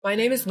My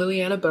name is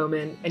Lilianna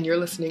Bowman, and you're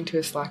listening to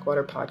a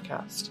Slackwater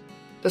podcast.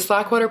 The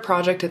Slackwater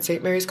Project at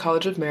St. Mary's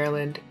College of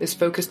Maryland is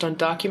focused on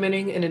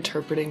documenting and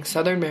interpreting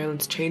Southern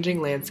Maryland's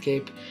changing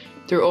landscape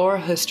through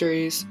oral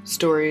histories,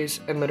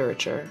 stories, and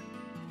literature.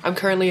 I'm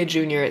currently a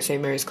junior at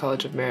St. Mary's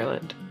College of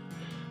Maryland.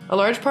 A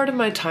large part of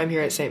my time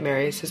here at St.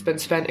 Mary's has been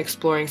spent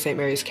exploring St.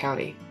 Mary's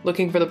County,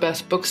 looking for the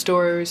best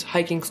bookstores,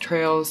 hiking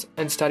trails,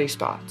 and study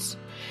spots.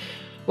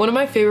 One of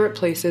my favorite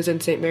places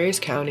in St. Mary's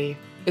County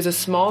is a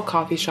small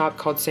coffee shop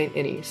called St.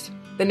 Inie's.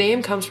 The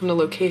name comes from the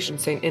location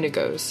St.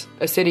 Inigo's,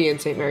 a city in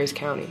St. Mary's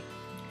County.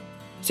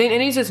 St.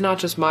 Inie's is not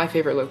just my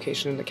favorite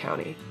location in the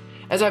county.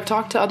 As I've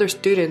talked to other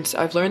students,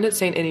 I've learned that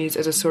St. Inie's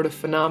is a sort of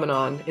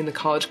phenomenon in the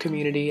college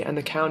community and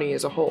the county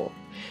as a whole.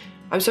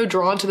 I'm so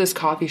drawn to this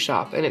coffee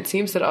shop, and it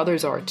seems that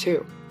others are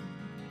too.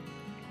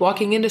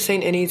 Walking into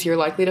St. Inie's, you're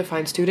likely to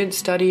find students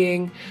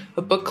studying,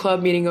 a book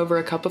club meeting over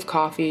a cup of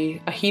coffee,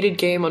 a heated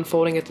game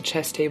unfolding at the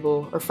chess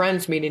table, or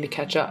friends meeting to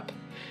catch up.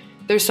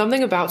 There's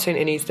something about St.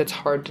 Inie's that's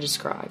hard to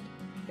describe.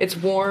 It's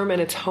warm and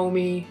it's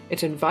homey,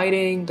 it's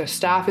inviting, the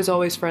staff is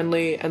always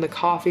friendly, and the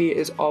coffee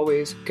is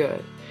always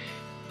good.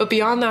 But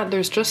beyond that,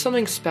 there's just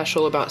something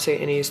special about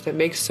St. Inie's that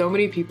makes so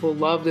many people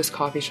love this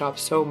coffee shop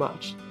so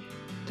much.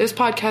 This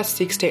podcast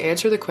seeks to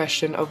answer the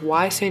question of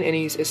why St.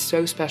 Inie's is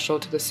so special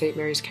to the St.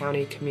 Mary's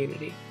County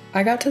community.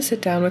 I got to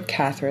sit down with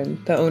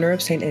Catherine, the owner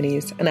of St.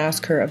 Inie's, and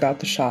ask her about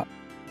the shop.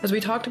 As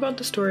we talked about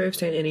the story of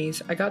St.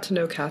 Inie's, I got to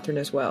know Catherine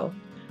as well.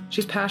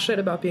 She's passionate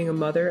about being a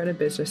mother and a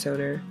business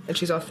owner, and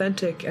she's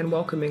authentic and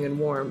welcoming and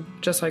warm,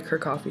 just like her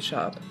coffee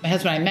shop. My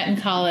husband and I met in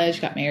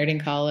college, got married in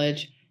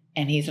college,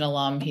 and he's an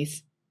alum.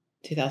 He's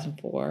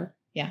 2004.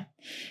 Yeah.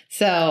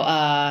 So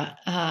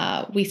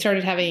we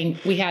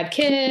had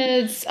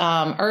kids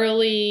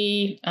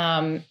early.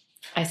 I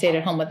stayed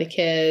at home with the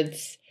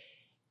kids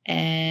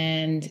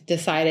and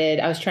decided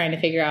I was trying to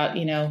figure out,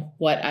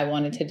 what I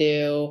wanted to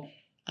do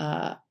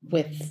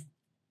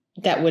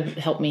that would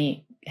help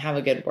me have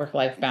a good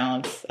work-life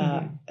balance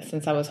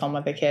since I was home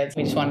with the kids.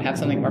 We just wanted to have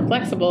something more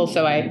flexible.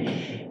 So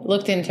I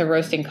looked into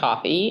roasting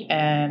coffee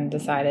and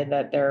decided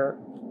that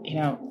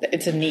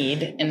it's a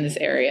need in this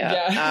area.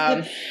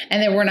 Yeah.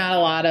 And there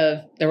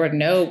were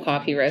no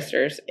coffee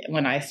roasters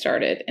when I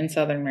started in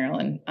Southern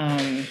Maryland.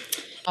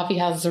 Coffee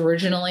houses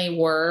originally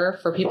were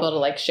for people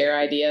to share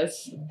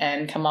ideas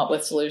and come up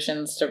with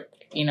solutions to,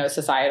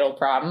 societal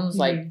problems.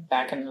 Like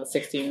back in the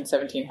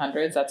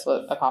 1700s, that's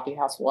what a coffee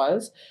house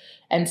was.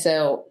 And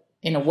so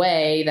in a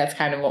way, that's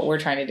kind of what we're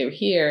trying to do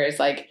here is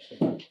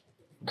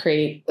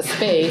create a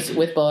space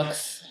with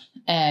books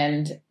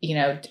and,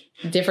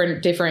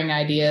 differing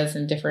ideas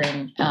and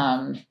differing,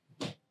 and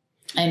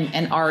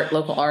art,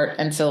 local art.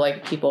 And so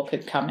people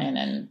could come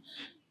in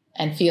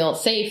and feel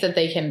safe that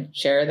they can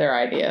share their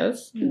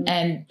ideas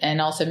and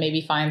also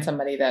maybe find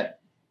somebody that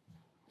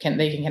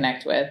they can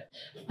connect with.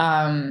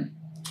 I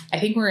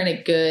think we're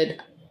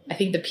I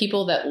think the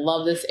people that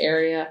love this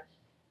area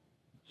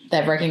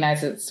that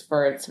recognize it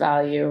for its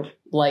value,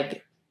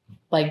 like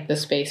the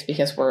space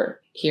because we're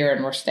here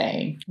and we're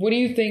staying. What do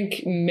you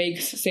think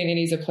makes St.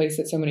 Inie's a place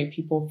that so many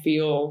people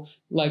feel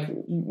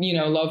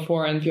love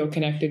for and feel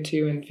connected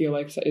to and feel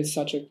like is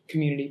such a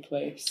community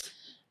place?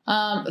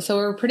 So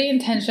we're pretty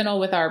intentional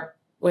with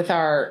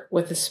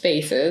the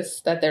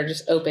spaces that they're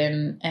just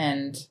open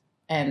and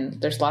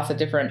there's lots of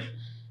different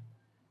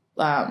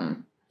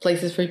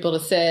places for people to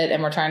sit,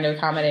 and we're trying to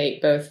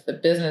accommodate both the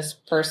business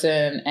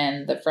person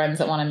and the friends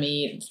that want to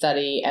meet and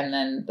study, and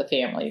then the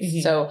families.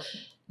 Mm-hmm. So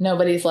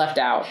nobody's left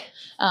out.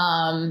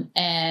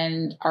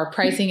 And our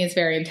pricing is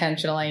very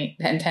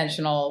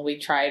intentional. We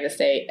try to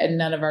stay, and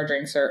none of our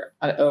drinks are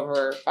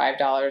over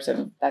 $5,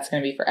 and that's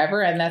going to be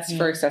forever. And that's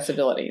for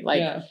accessibility.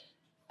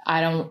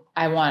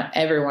 I want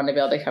everyone to be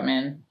able to come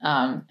in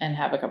and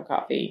have a cup of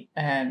coffee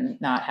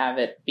and not have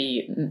it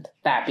be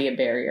a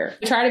barrier.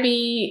 We try to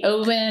be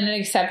open and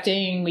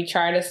accepting. We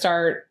try to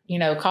start,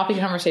 coffee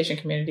conversation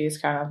communities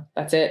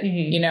that's it.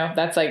 Mm-hmm.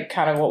 That's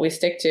kind of what we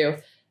stick to.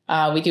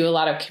 We do a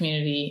lot of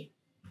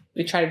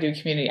we try to do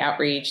community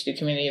outreach, do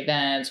community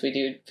events. We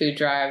do food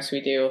drives.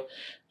 We do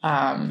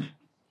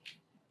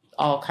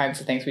all kinds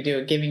of things. We do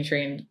a giving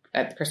tree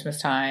at Christmas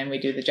time. We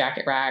do the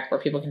jacket rack where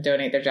people can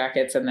donate their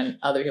jackets and then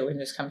other people can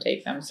just come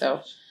take them.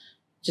 So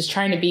just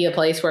trying to be a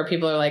place where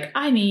people are like,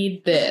 I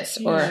need this,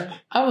 or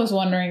I was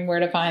wondering where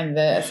to find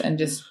this, and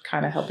just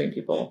kind of helping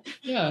people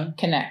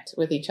connect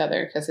with each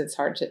other, because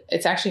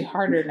it's actually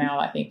harder now,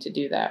 I think, to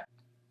do that.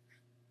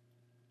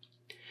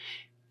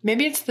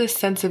 Maybe it's this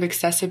sense of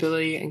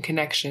accessibility and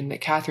connection that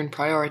Catherine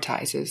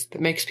prioritizes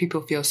that makes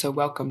people feel so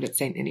welcomed at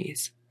St.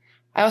 Inie's.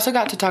 I also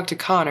got to talk to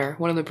Connor,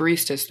 one of the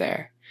baristas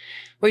there.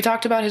 We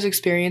talked about his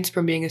experience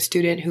from being a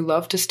student who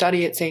loved to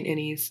study at St.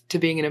 Inie's to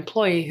being an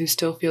employee who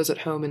still feels at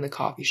home in the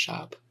coffee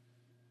shop.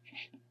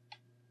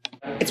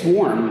 It's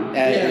warm,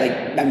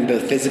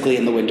 both physically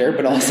in the winter,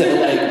 but also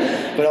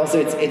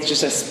it's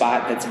just a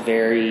spot that's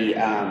very.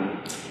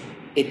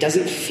 It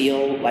doesn't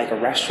feel like a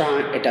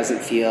restaurant. It doesn't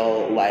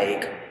feel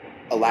like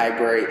a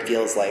library. It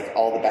feels like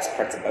all the best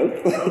parts of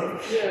both.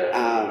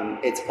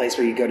 It's a place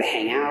where you go to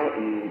hang out,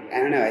 and I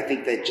don't know. I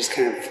think that just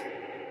kind of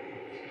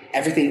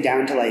everything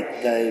down to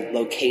like the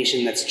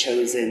location that's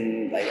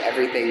chosen, like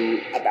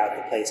everything about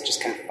the place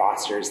just kind of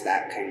fosters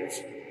that kind of,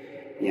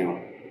 you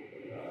know,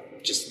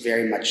 just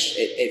very much,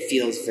 it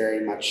feels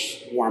very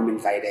much warm,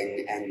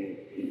 inviting, and,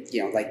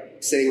 you know, like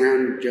sitting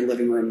around your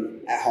living room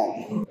at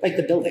home. Like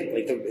the building,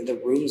 like the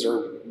rooms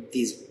are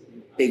these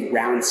big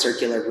round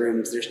circular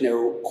rooms. There's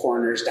no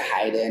corners to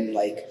hide in.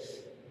 Like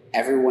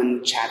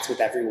everyone chats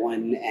with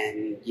everyone,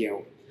 and, you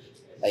know,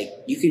 like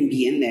you can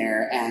be in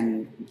there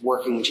and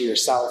working to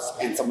yourself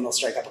and someone will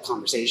strike up a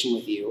conversation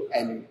with you.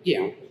 And, you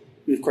know,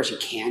 of course you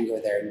can go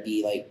there and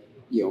be like,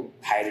 you know,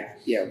 hide,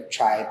 you know,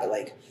 try, but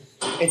like,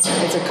 it's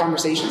a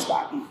conversation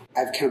spot.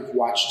 I've kind of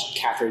watched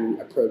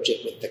Catherine approach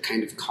it with the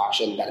kind of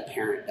caution that a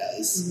parent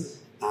does.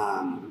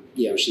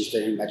 You know, she's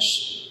very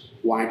much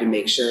wanted to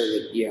make sure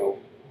that, you know,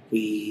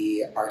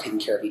 we are taking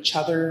care of each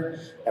other,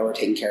 that we're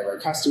taking care of our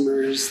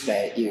customers,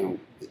 that, you know,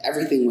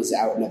 everything was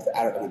out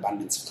of an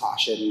abundance of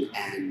caution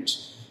and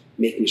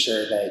making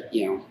sure that,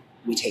 you know,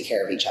 we take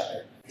care of each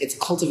other. It's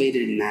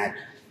cultivated in that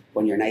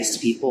when you're nice to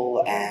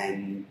people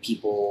and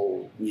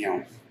people, you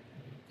know,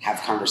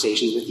 have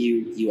conversations with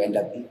you, you end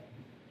up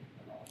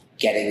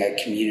getting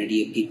a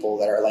community of people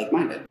that are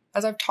like-minded.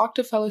 As I've talked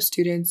to fellow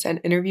students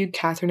and interviewed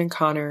Catherine and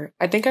Connor,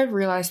 I think I've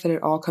realized that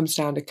it all comes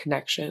down to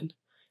connection.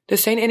 The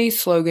St. Inie's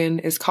slogan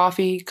is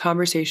coffee,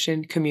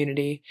 conversation,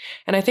 community,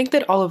 and I think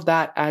that all of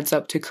that adds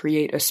up to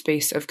create a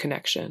space of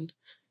connection.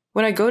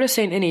 When I go to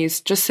St.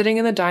 Inie's, just sitting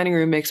in the dining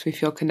room makes me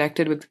feel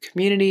connected with the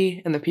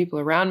community and the people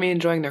around me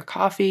enjoying their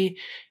coffee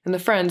and the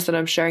friends that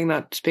I'm sharing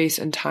that space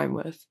and time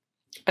with.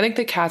 I think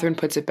that Catherine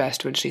puts it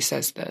best when she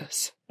says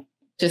this.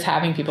 Just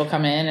having people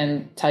come in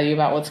and tell you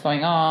about what's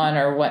going on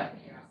or what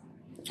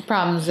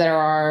problems there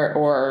are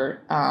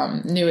or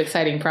new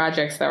exciting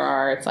projects there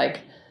are. It's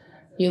like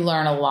you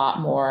learn a lot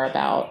more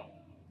about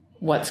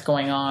what's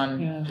going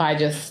on by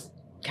just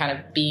kind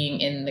of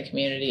being in the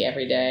community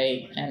every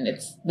day. And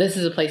this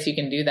is a place you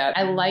can do that.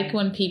 I like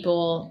when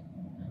people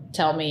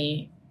tell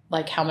me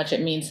like how much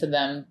it means to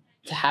them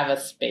to have a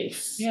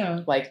space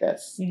like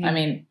this. Mm-hmm. I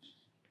mean,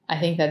 I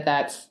think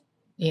that's,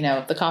 you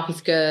know, the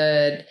coffee's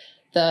good.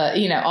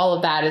 You know, all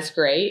of that is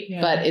great,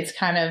 but it's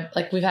kind of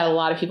like we've had a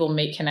lot of people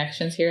make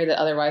connections here that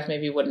otherwise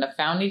maybe wouldn't have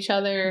found each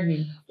other.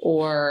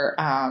 Or,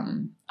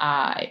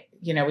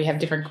 you know, we have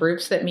different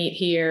groups that meet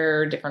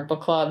here, different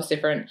book clubs,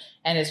 and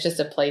it's just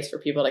a place for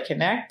people to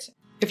connect.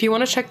 If you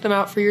want to check them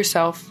out for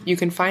yourself, you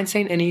can find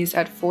St. Inie's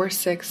at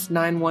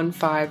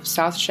 46915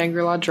 South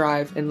Shangri-La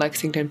Drive in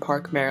Lexington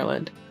Park,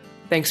 Maryland.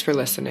 Thanks for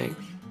listening.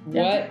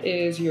 What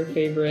is your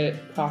favorite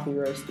coffee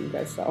roast that you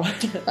guys sell?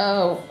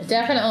 Oh,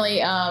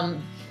 definitely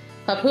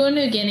Papua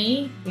New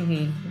Guinea,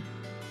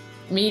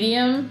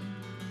 medium,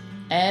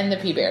 and the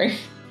pea berry.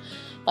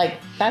 Like,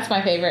 that's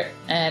my favorite.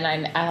 And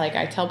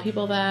I tell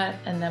people that,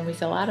 and then we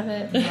sell out of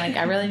it. And like,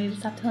 I really need to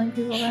stop telling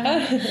people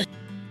that.